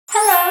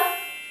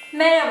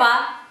Merhaba,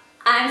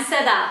 I'm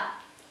Seda.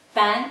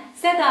 Ben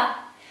Seda.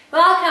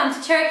 Welcome to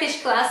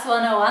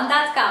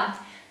TurkishClass101.com.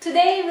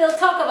 Today we'll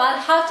talk about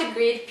how to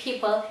greet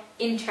people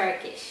in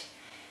Turkish.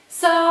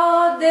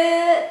 So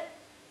the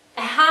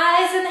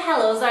hi's and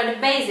hellos are the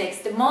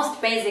basics, the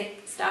most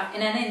basic stuff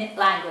in any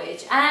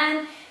language.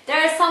 And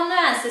there are some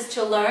nuances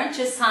to learn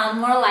to sound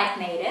more like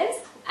natives.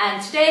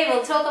 And today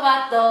we'll talk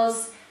about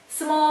those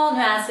small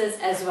nuances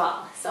as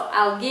well. So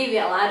I'll give you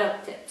a lot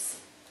of tips.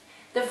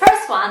 The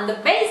first one, the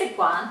basic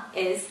one,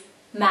 is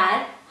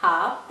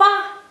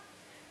merhaba.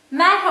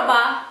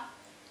 Merhaba.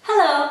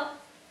 Hello.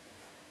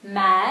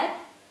 Merhaba.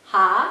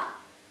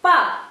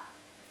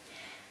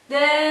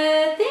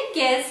 The thing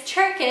is,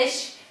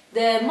 Turkish,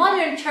 the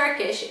modern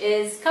Turkish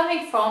is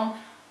coming from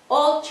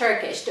Old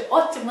Turkish, the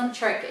Ottoman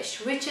Turkish,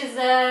 which is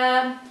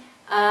a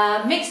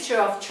mixture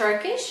of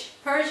Turkish,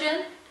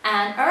 Persian,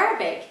 and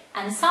Arabic.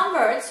 And some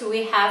words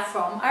we have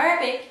from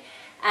Arabic,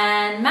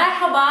 and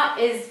merhaba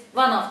is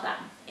one of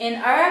them. In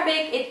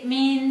Arabic, it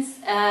means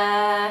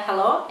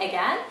hello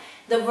again.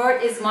 The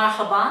word is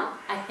marhaban.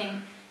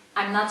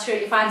 I'm not sure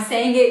if I'm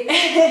saying it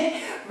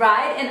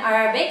right in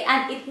Arabic,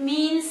 and it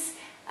means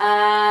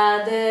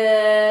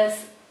the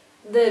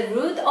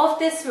root of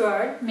this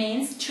word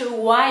means to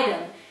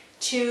widen,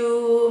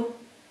 to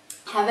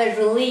have a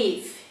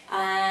relief,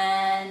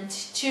 and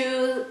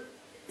to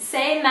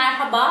say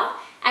merhaba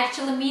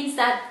actually means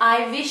that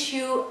I wish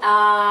you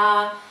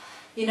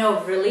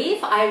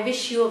relief, I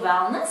wish you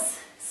wellness.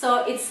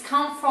 So it's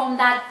come from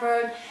that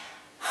word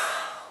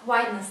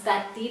wideness,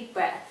 that deep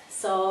breath.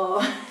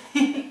 So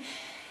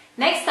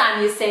next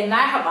time you say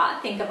merhaba,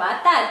 think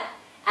about that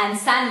and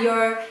send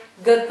your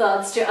good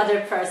thoughts to other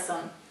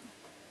person.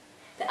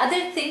 The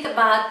other thing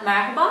about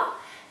merhaba,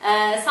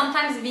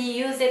 sometimes we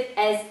use it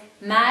as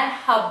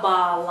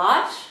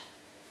merhabalar.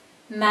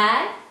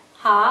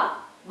 Merhabalar.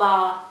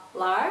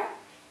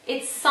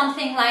 It's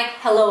something like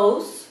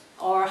hellos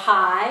or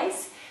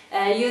hi's.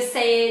 You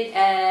say it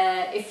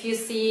if you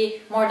see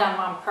more than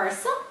one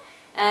person.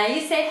 You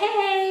say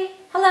hey,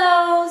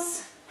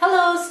 hellos,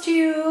 hellos to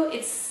you.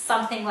 It's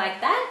something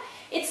like that.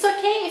 It's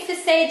okay if you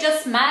say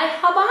just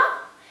merhaba,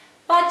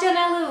 but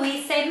generally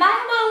we say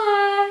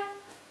merhabalar,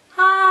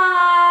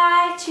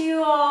 hi to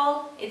you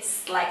all.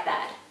 It's like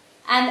that.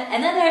 And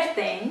another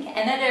thing,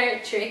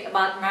 another trick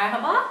about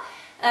merhaba,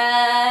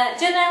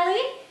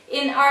 generally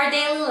in our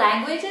daily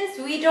languages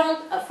we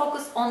don't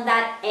focus on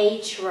that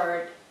H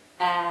word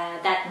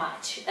that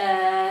much.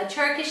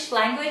 Turkish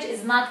language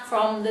is not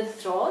from the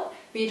throat.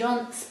 We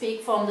don't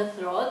speak from the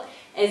throat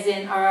as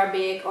in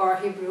Arabic or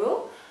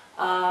Hebrew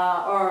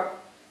or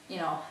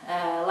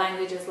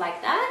languages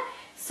like that.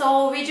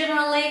 So we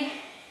generally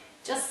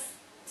just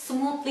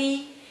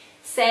smoothly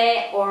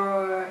say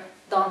or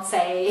don't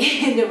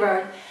say the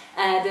word,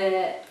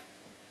 the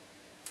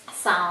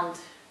sound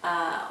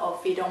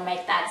of, we don't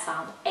make that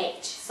sound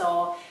H.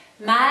 So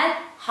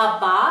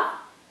merhaba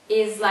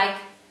is like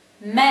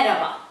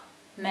merhaba.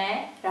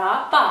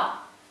 Merhaba.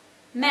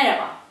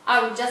 Merhaba.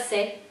 I would just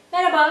say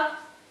merhaba.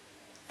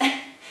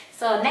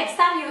 So next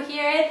time you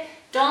hear it,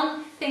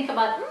 don't think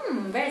about,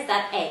 where's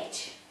that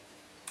H?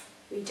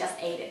 We just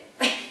ate it.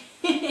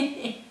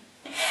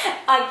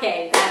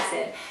 Okay, that's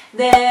it.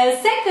 The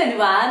second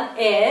one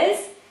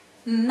is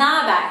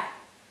naber.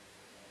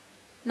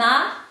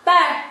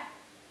 Naber.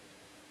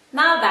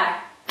 Naber.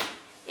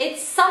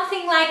 It's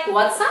something like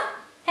what's up?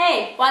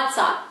 Hey, what's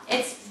up?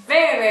 It's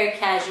very, very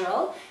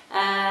casual.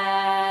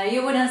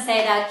 You wouldn't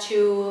say that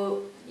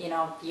to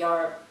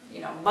your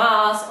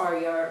boss or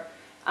your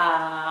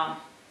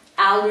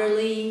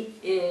elderly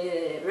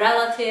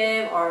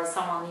relative or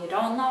someone you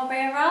don't know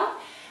very well.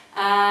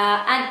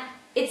 And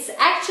it's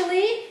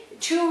actually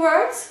two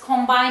words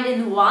combined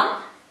in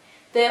one.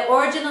 The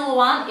original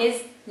one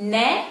is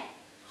ne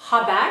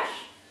haber,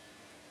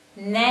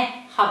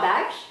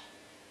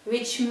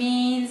 which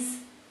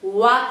means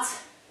what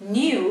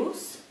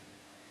news.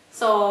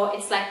 So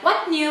it's like,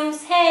 what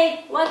news?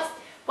 Hey,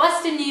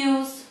 what's the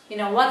news?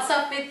 What's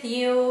up with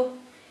you?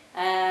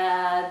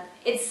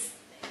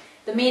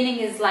 The meaning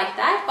is like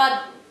that.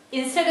 But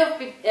instead of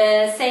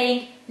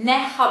saying ne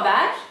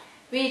haber,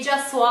 we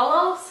just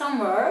swallow some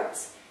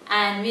words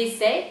and we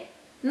say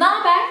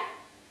naber.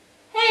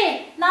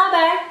 Hey,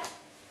 naber.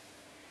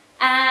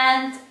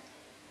 And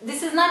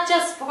this is not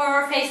just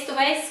for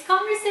face-to-face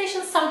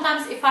conversations.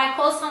 Sometimes if I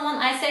call someone,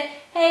 I say,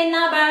 hey,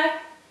 naber,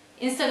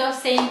 instead of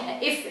saying,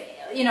 if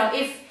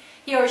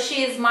he or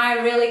she is my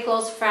really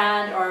close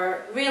friend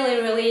or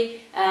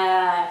really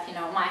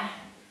my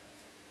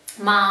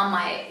mom,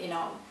 my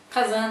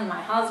cousin,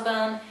 my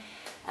husband,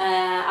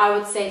 I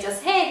would say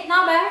just hey,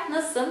 naber,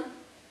 nasılsın?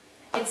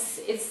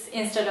 It's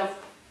instead of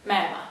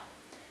merhaba.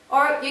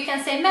 Or you can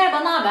say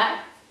merhaba, naber,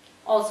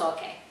 also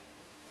okay.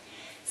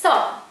 So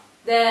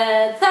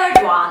the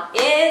third one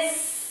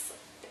is,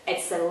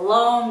 it's a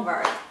long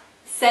word,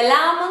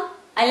 selamun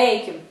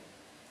aleyküm.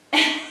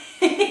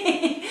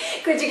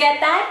 Could you get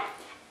that?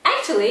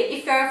 Actually,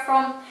 if you're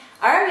from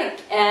Arabic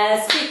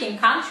speaking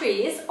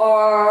countries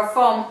or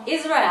from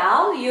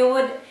Israel, you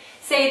would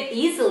say it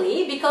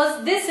easily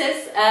because this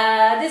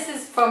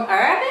is from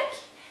Arabic,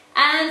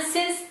 and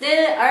since the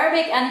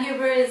Arabic and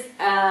Hebrew is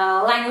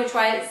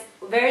language-wise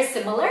very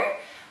similar,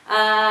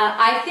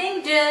 I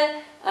think the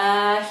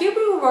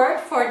Hebrew word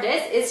for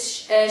this is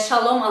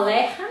Shalom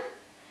Aleichem.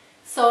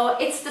 So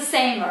it's the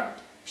same word.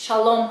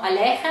 Shalom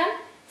Aleichem,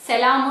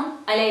 Selamun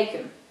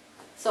Aleikum.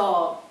 So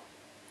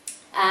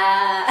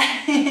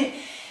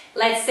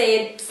let's say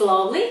it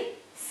slowly.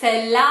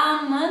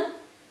 Selamun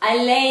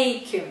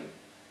Aleikum.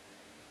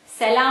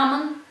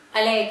 Selamun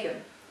Aleikum.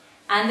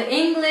 And the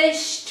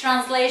English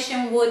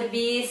translation would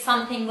be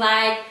something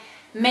like,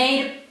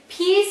 may the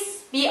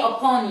peace be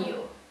upon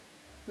you.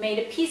 May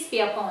the peace be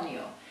upon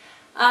you.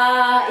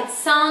 It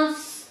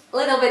sounds a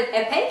little bit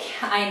epic,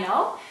 I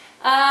know.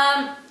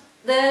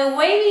 The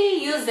way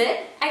we use it,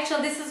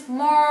 actually this is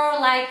more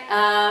like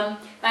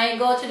when you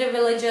go to the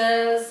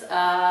villages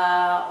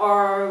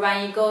or when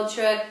you go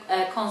to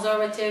a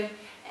conservative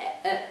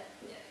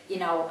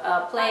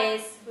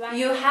place,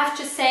 you have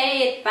to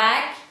say it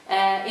back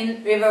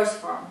in reverse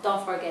form.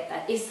 Don't forget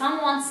that. If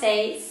someone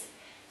says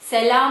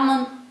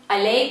Selamun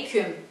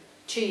Aleyküm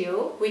to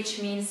you,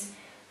 which means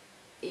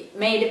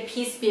may the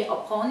peace be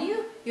upon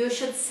you, you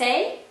should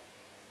say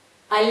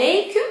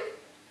Aleyküm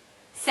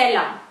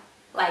Selam.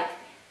 Like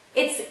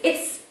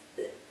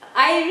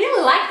I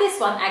really like this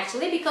one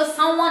actually, because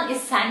someone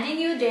is sending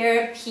you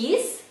their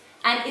peace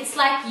and it's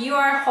like you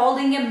are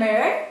holding a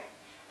mirror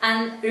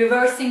and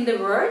reversing the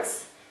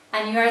words,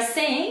 and you are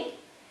saying,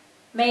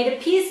 may the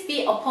peace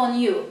be upon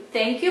you.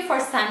 Thank you for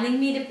sending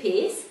me the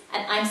peace,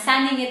 and I'm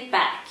sending it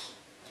back.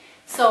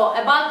 So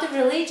about the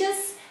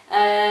religious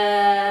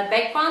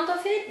background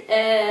of it,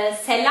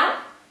 selam,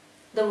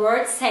 the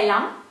word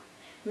selam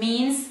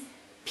means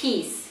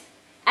peace.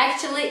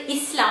 Actually,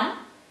 Islam,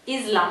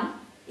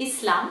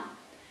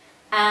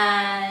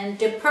 and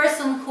the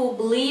person who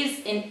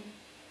believes in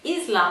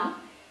Islam,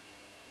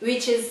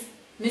 which is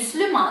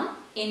Müslüman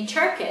in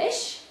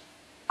Turkish,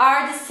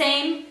 are the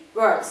same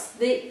words.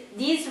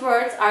 These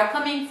words are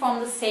coming from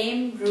the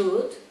same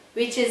root,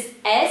 which is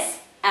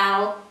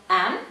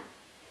S-L-M,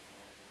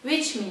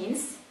 which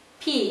means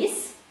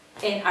peace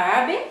in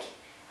Arabic,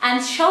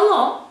 and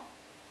shalom,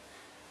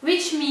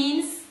 which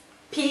means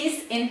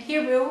peace in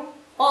Hebrew,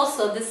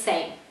 also the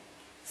same.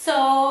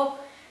 So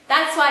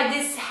that's why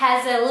this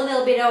has a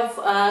little bit of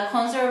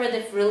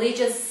conservative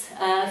religious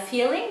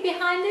feeling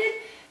behind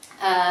it.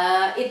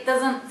 It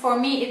doesn't, for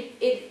me,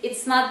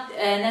 it's not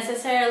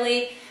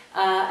necessarily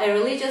a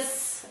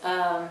religious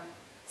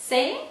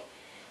saying.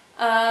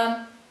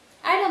 I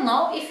don't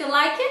know if you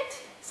like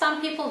it.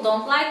 Some people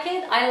don't like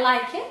it. I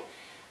like it.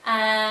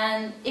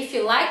 And if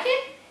you like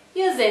it,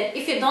 use it.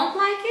 If you don't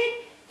like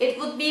it, it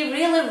would be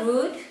really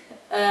rude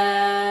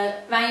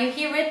when you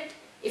hear it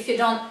if you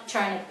don't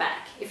turn it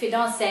back. If you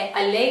don't say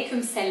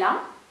Aleyküm Selam,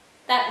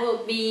 that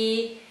would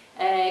be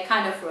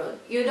kind of rude.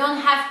 You don't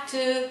have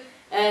to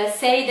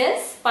say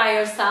this by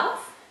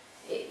yourself.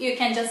 You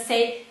can just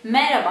say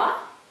Merhaba.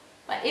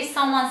 But if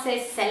someone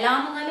says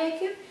Selamun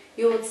Aleyküm,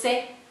 you would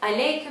say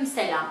Aleyküm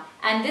Selam.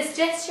 And this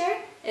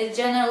gesture is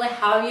generally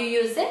how you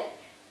use it.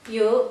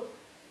 You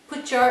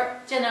put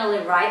your generally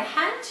right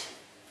hand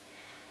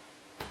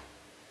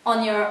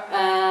on your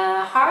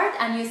heart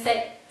and you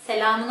say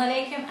Selamun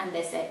Aleyküm, and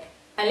they say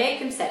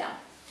Aleyküm Selam.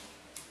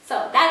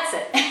 So that's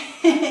it.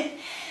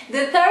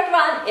 The third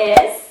one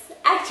is,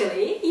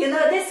 actually, you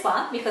know this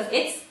one because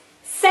it's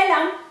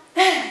Selam.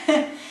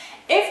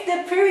 If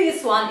the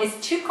previous one is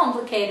too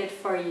complicated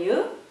for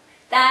you,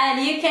 then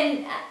you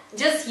can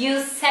just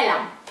use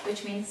Selam,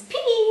 which means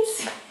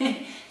peace.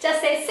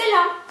 Just say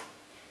Selam,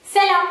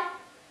 Selam,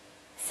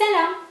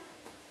 Selam,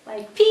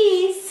 like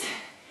peace.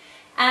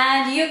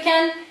 And you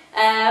can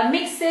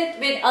mix it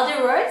with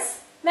other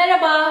words.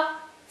 Merhaba,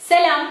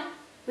 Selam.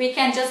 We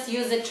can just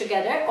use it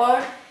together.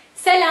 Or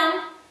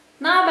Selam,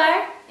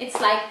 naber? It's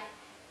like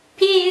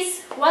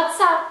peace, what's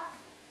up?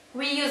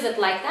 We use it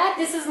like that.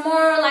 This is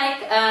more like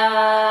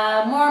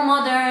more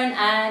modern,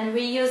 and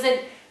we use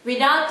it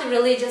without the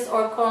religious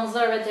or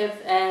conservative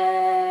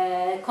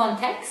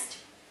context.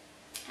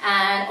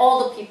 And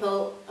all the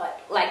people,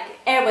 like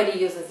everybody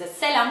uses it.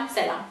 Selam,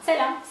 selam,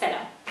 selam,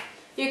 selam.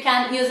 You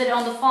can use it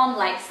on the phone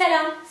like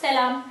selam,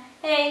 selam,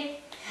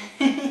 hey.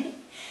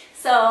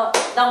 So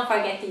don't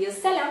forget to use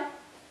selam.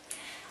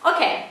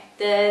 Okay,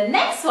 the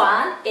next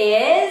one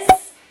is,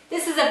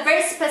 this is a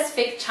very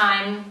specific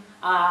time.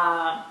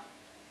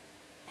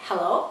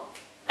 Hello.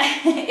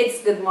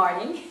 It's good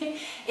morning.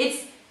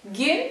 It's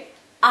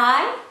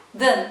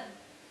günaydın.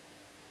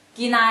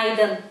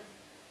 Günaydın.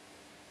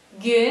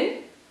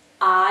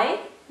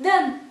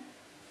 Günaydın.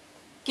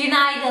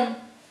 Günaydın.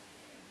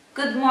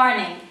 Good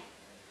morning.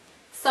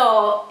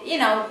 So, you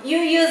know, you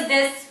use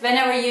this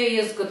whenever you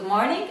use good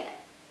morning,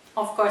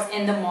 of course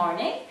in the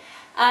morning.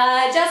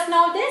 Just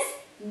know this,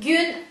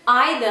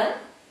 günaydın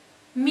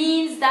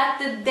means that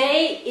the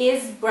day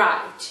is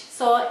bright.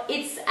 So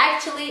it's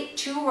actually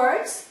two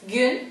words.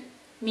 Gün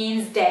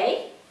means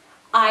day,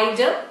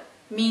 aydın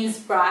means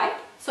bright.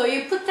 So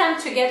you put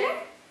them together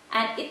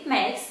and it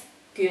makes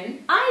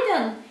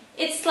günaydın.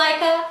 It's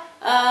like a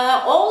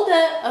all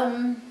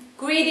the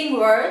greeting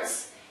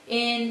words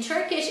in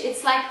Turkish,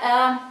 it's like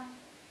a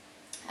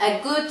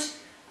good,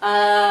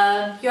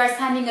 you are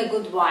sending a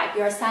good vibe,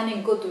 you are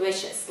sending good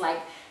wishes,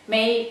 like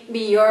may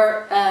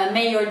your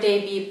day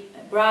be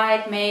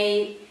bright,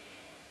 may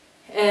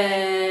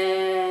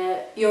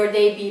your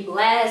day be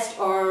blessed,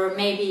 or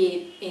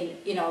maybe in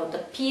the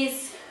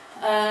peace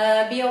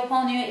be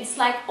upon you. It's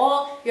like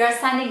all you are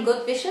sending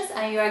good wishes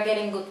and you are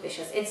getting good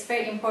wishes. It's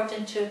very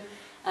important to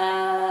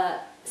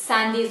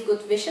send these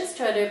good wishes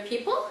to other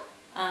people.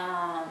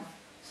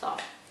 So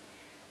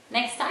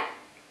next time,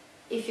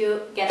 if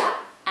you get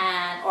up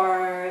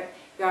or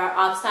you are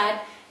outside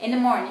in the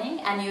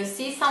morning and you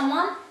see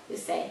someone, you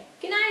say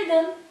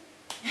günaydın.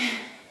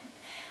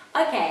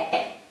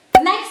 Okay,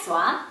 next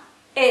one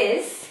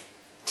is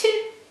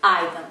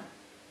tünaydın.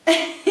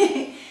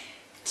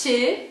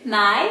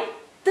 Tünaydın.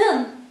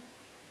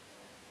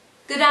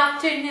 Good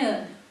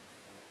afternoon.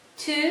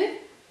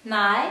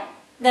 Tünaydın.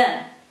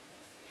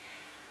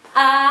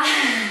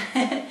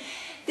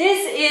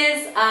 This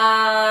is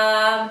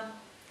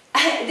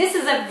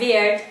a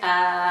weird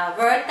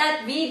word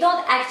that we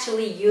don't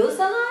actually use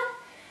a lot,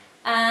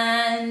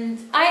 and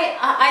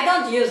I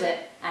don't use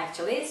it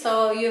actually.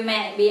 So you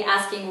may be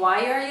asking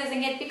why you're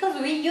using it, because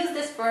we use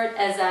this word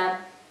as a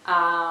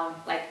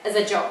as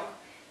a joke.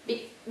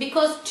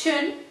 Because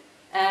tün,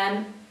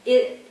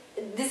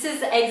 this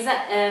is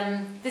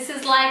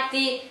like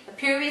the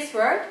previous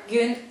word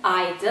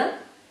günaydın.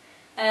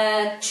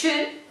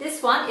 Tün,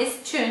 this one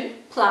is tün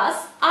plus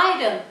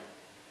aydın.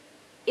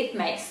 It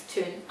makes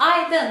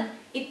tünaydın.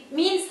 It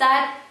means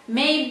that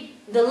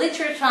the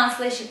literal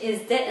translation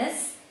is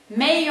this: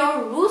 may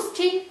your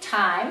roosting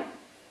time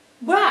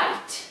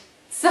bright.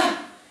 So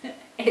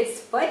it's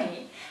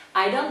funny.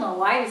 I don't know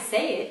why we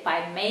say it,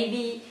 but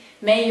maybe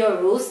may your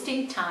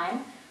roosting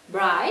time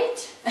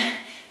bright.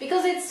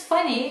 Because it's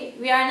funny,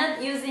 we are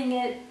not using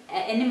it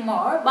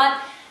anymore,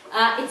 but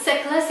it's a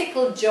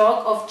classical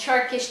joke of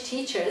Turkish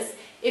teachers.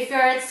 If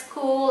you're at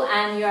school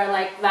and you're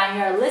like, when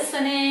you're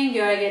listening,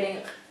 you're getting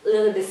a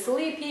little bit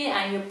sleepy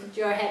and you put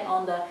your head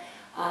on the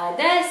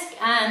desk,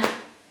 and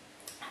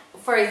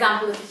for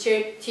example, the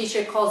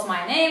teacher calls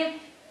my name,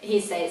 he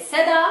says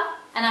Seda,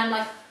 and I'm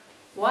like,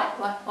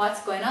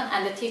 what's going on?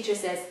 And the teacher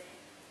says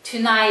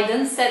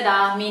tünaydın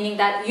Seda, meaning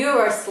that you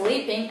were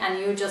sleeping and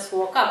you just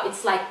woke up.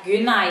 It's like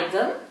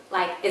günaydın,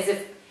 like as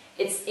if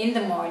it's in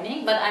the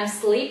morning, but I'm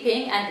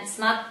sleeping and it's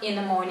not in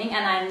the morning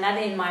and I'm not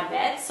in my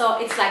bed, so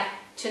it's like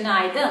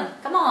tünaydın,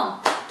 come on,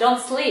 don't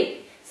sleep.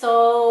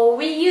 So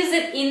we use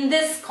it in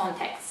this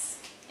context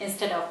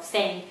instead of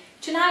saying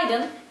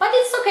tünaydın, but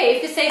it's okay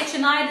if you say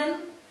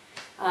tünaydın.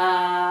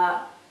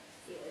 Yeah,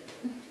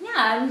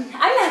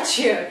 I'm not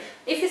sure.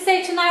 If you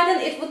say tünaydın,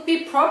 it would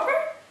be proper,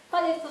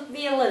 but it would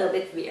be a little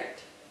bit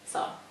weird.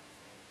 So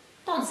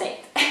don't say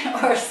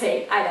it or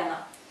say it, I don't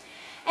know.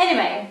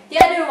 Anyway, the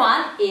other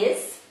one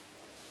is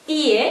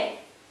iyi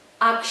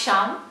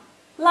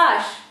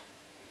akşamlar.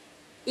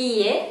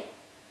 İyi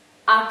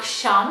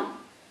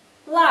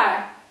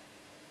akşamlar.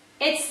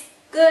 It's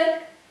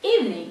good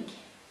evening.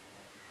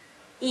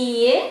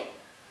 İyi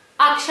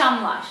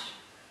akşamlar.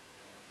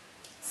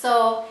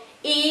 So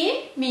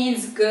iyi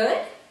means good.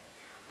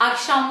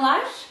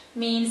 Akşamlar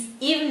means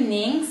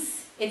evenings.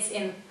 It's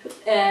in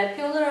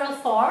plural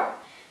form.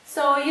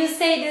 So you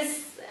say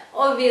this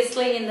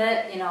obviously in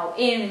the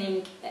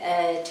evening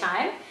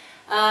time.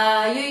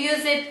 You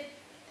use it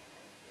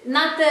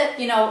not the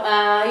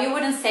you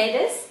wouldn't say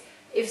this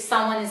if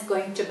someone is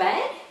going to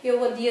bed. You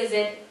would use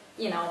it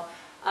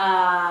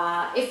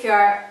if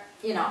you're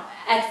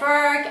at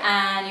work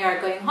and you're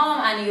going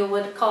home and you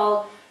would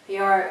call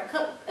your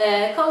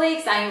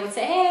colleagues and you would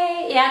say,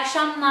 hey, iyi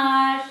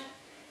akşamlar,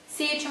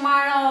 see you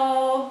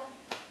tomorrow,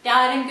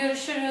 yarın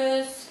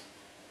görüşürüz.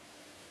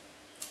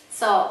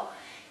 So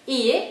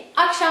iyi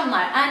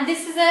akşamlar, and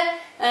this is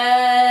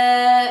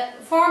a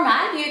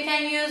format you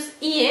can use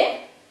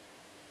iyi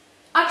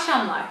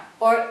akşamlar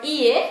or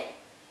iyi.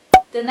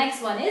 The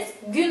next one is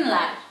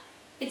günler.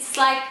 It's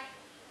like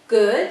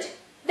good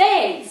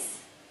days.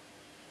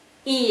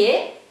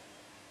 İyi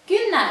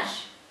günler.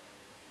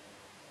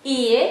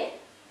 İyi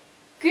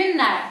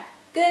günler.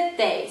 Good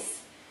days.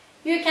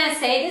 You can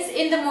say this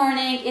in the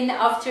morning, in the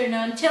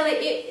afternoon,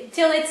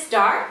 till it's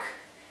dark.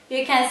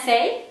 You can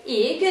say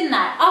iyi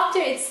günler.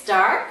 After it's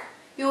dark,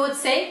 you would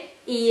say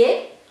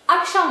iyi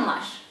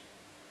akşamlar.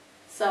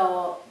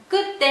 So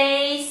good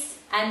days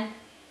and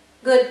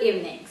good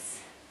evenings.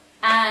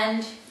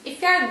 And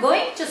if you are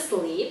going to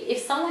sleep,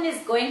 if someone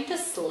is going to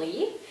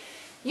sleep,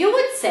 you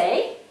would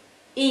say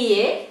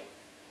iyi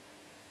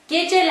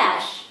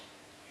geceler.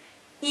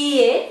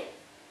 İyi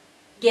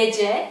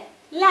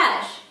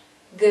geceler.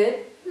 Good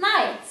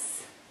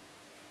nights.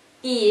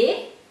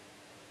 İyi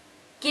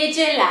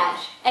geceler.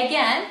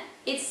 Again,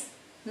 it's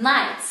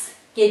nights.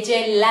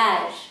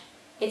 Geceler.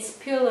 It's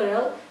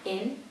plural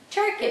in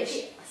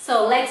Turkish.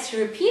 So let's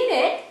repeat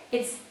it.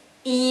 It's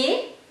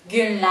iyi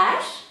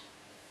günler.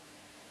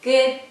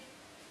 Good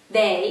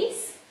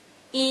days.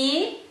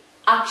 İyi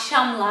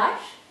akşamlar.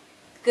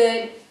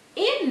 Good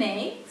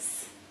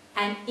evenings.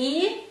 and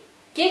iyi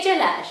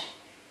geceler.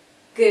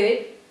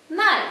 Good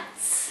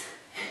nights.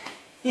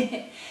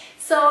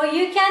 So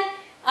you can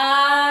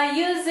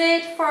use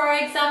it, for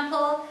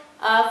example,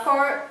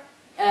 for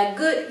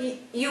good.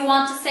 You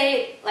want to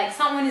say like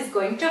someone is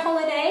going to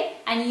holiday,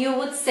 and you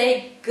would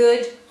say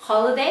good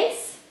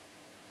holidays.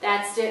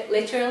 That's the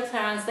literal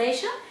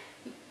translation.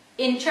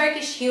 In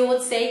Turkish, you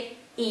would say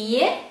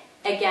iyi,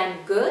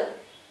 again good,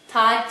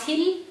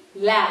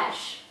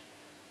 tatiller.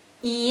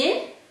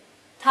 İyi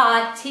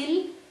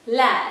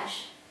tatiller.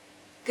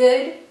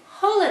 Good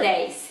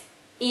holidays.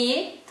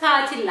 İyi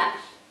tatiller.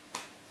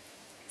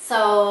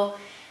 So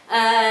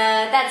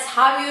that's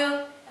how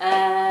you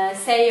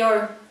say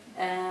your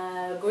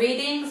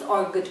greetings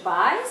or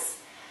goodbyes.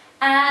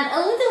 And a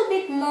little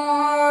bit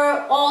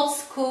more old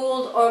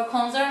school or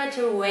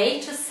conservative way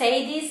to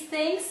say these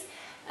things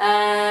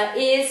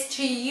is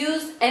to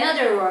use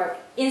another word.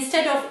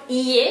 Instead of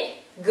iyi,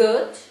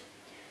 good,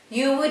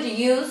 you would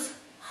use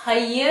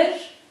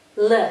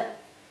hayırlı.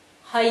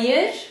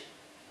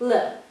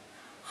 Hayırlı.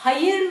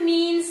 Hayır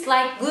means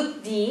like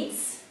good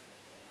deeds.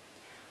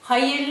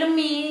 Hayırlı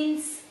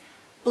means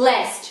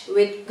blessed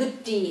with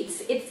good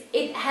deeds.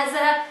 It has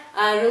a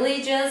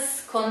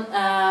religious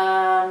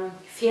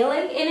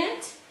feeling in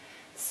it.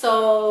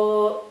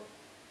 So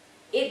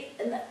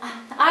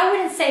I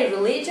wouldn't say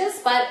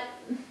religious, but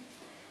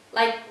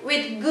like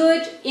with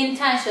good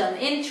intention.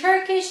 In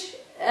Turkish,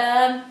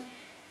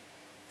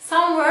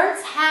 some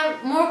words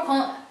have more.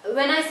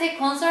 When I say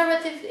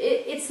conservative,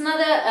 it's not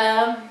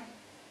a.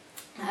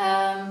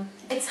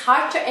 It's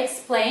hard to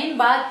explain,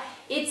 but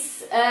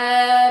it's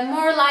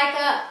more like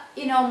a,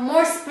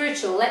 more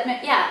spiritual.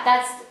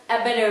 That's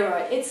a better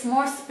word. It's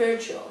more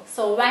spiritual.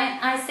 So when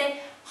I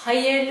say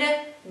hayırlı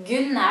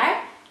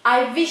günler,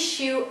 I wish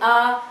you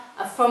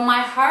from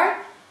my heart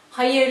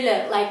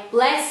hayırlı, like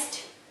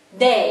blessed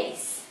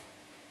days.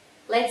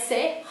 Let's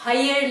say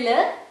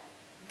hayırlı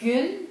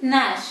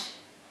günler.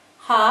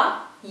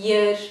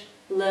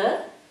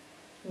 Hayırlı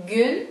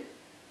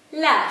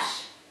günler.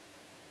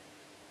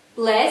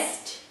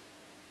 Blessed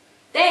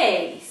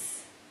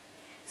days.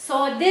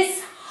 So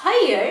this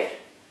hayır,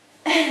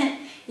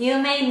 you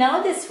may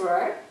know this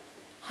word.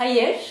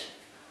 Hayır.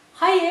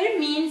 Hayır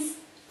means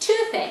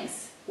two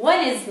things.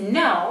 One is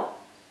no,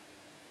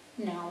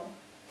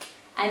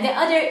 and the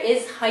other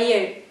is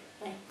hayır,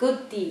 like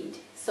good deed.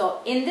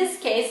 So in this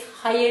case,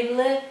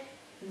 hayırlı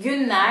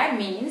günler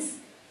means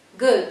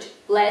good,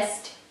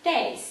 blessed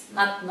days,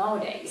 not no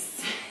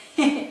days.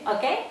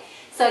 Okay?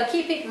 So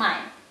keep in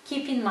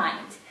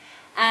mind.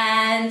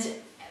 And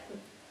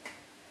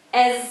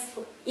as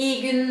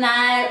iyi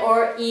günler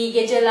or iyi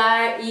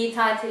geceler, iyi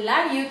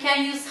tatiller, you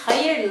can use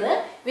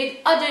hayırlı with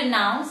other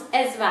nouns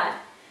as well.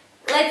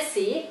 Let's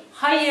see.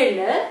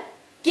 Hayırlı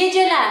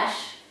geceler.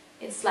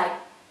 It's like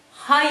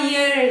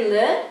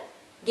hayırlı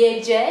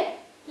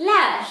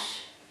geceler.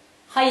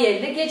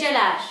 Hayırlı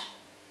geceler.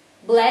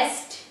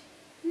 Blessed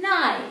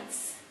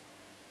nights.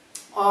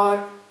 Or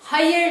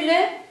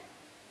hayırlı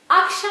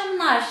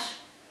akşamlar.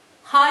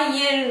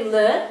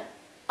 Hayırlı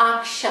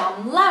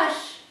akşamlar.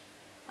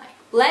 Like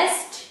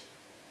blessed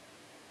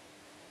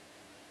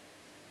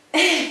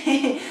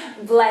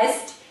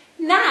blessed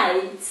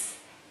nights.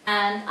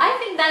 And I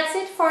think that's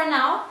it for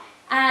now.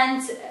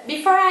 And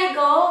before I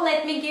go,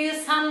 let me give you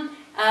some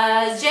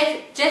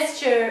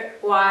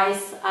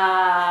gesture-wise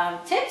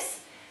tips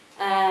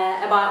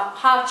about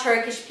how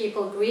Turkish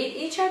people greet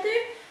each other.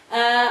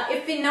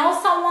 If we know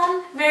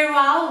someone very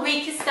well,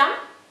 we kiss them.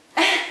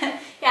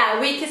 Yeah,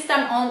 we kiss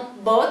them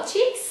on both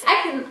cheeks.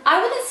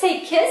 I wouldn't say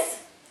kiss.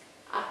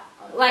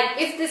 Like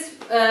if this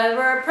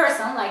were a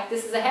person, like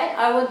this is a head,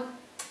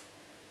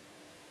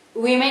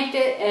 we make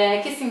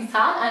the kissing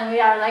sound, and we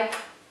are like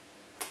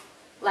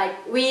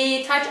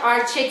we touch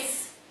our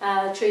cheeks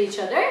to each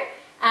other,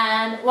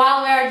 and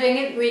while we are doing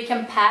it, we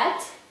can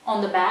pat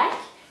on the back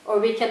or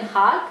we can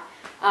hug,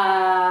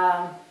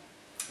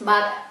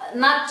 but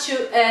not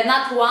two,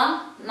 not one,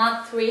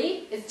 not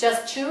three. It's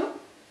just two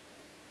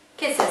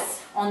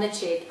kisses on the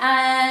cheek.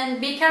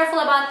 And be careful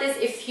about this.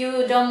 If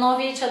you don't know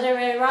each other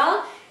very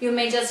well, you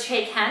may just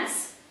shake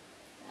hands.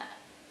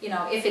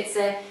 If it's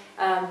a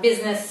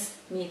business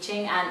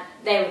meeting and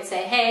they would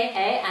say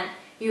hey, and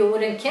you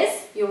wouldn't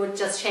kiss, you would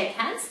just shake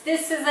hands.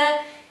 This is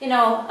a,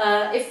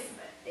 if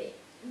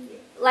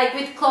like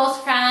with close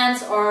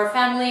friends or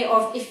family,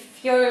 or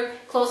if your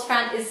close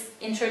friend is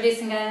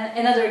introducing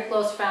another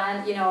close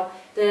friend,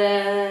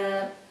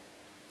 the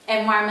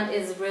environment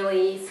is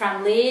really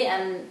friendly,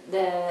 and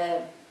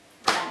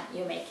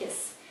you may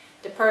kiss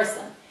the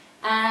person.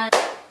 And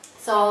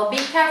so be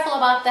careful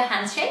about the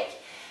handshake.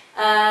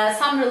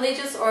 Some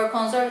religious or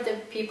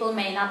conservative people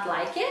may not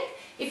like it.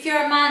 If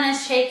you're a man and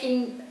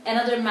shaking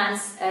another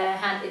man's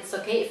hand, it's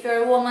okay. If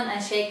you're a woman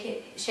and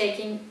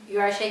you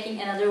are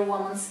shaking another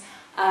woman's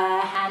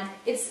hand,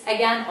 it's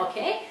again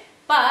okay.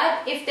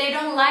 But if they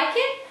don't like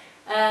it,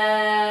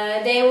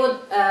 they would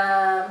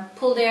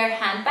pull their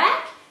hand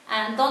back,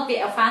 and don't be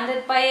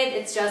offended by it.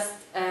 It's just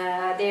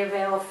their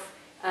way of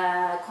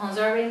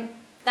conserving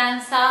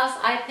themselves,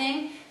 I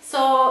think.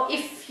 So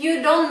if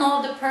you don't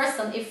know the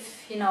person,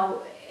 if you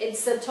know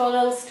it's a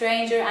total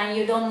stranger and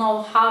you don't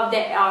know how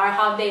they are,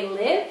 how they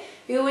live,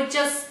 you would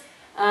just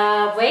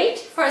wait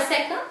for a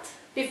second.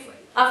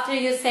 After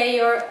you say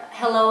your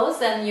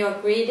hellos and your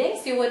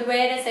greetings, you would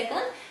wait a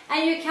second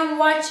and you can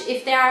watch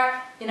if they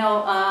are, you know,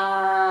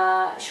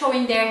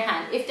 showing their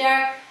hand. If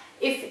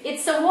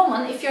it's a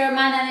woman, if you're a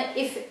man and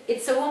if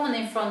it's a woman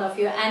in front of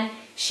you and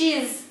she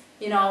is,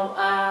 you know,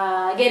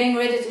 getting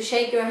ready to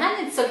shake your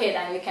hand, it's okay,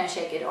 then you can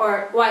shake it.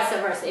 Or vice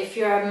versa. If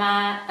you're a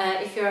man,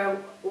 if you're a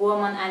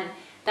woman and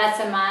that's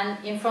a man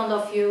in front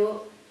of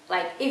you,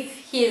 like if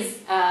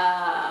he's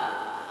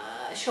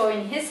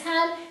showing his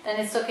hand, then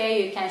it's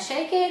okay, you can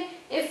shake it.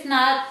 If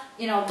not,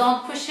 you know,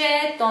 don't push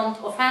it, don't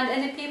offend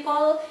any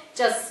people,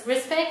 just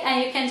respect,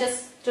 and you can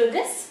just do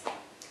this.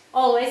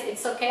 Always,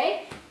 it's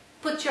okay.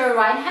 Put your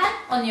right hand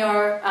on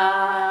your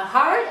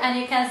heart and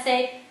you can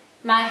say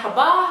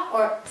merhaba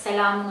or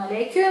selamun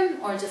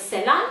aleyküm or just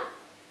selam.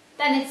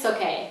 Then it's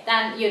okay,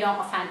 then you don't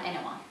offend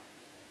anyone.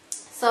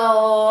 So,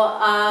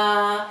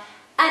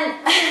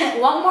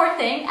 and one more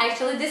thing,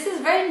 actually this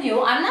is very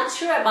new, I'm not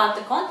sure about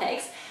the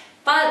context,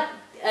 but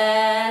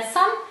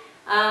some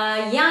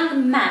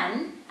young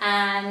men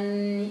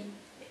and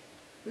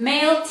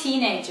male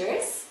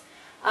teenagers,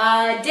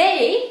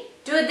 they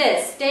do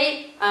this,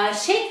 they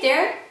shake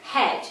their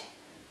head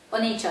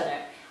on each other.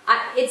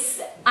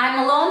 I'm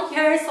alone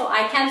here so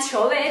I can't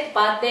show it,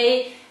 but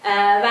they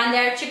when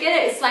they're together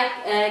it's like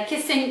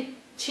kissing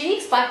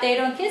cheeks, but they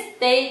don't kiss,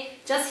 they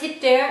just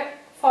hit their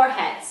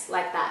foreheads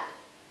like that.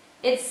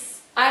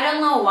 I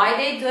don't know why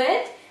they do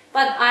it,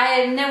 but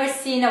I've never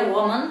seen a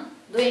woman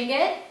doing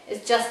it,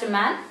 it's just a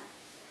man.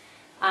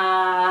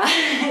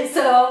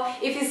 So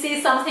if you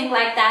see something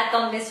like that,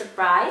 don't be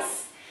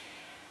surprised.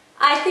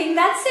 I think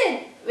that's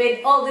it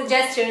with all the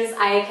gestures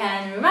I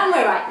can remember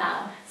right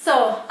now.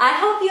 So I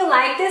hope you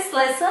like this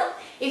lesson.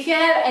 If you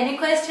have any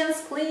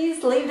questions,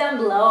 please leave them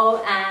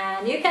below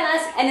and you can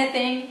ask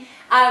anything.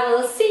 I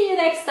will see you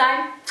next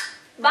time.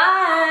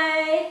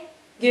 Bye.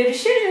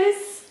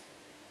 Görüşürüz.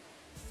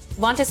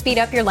 Want to speed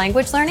up your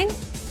language learning?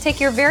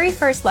 Take your very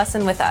first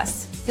lesson with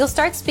us. You'll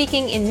start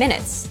speaking in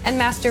minutes and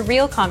master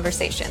real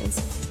conversations.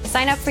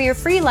 Sign up for your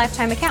free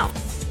lifetime account.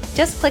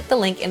 Just click the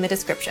link in the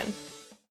description.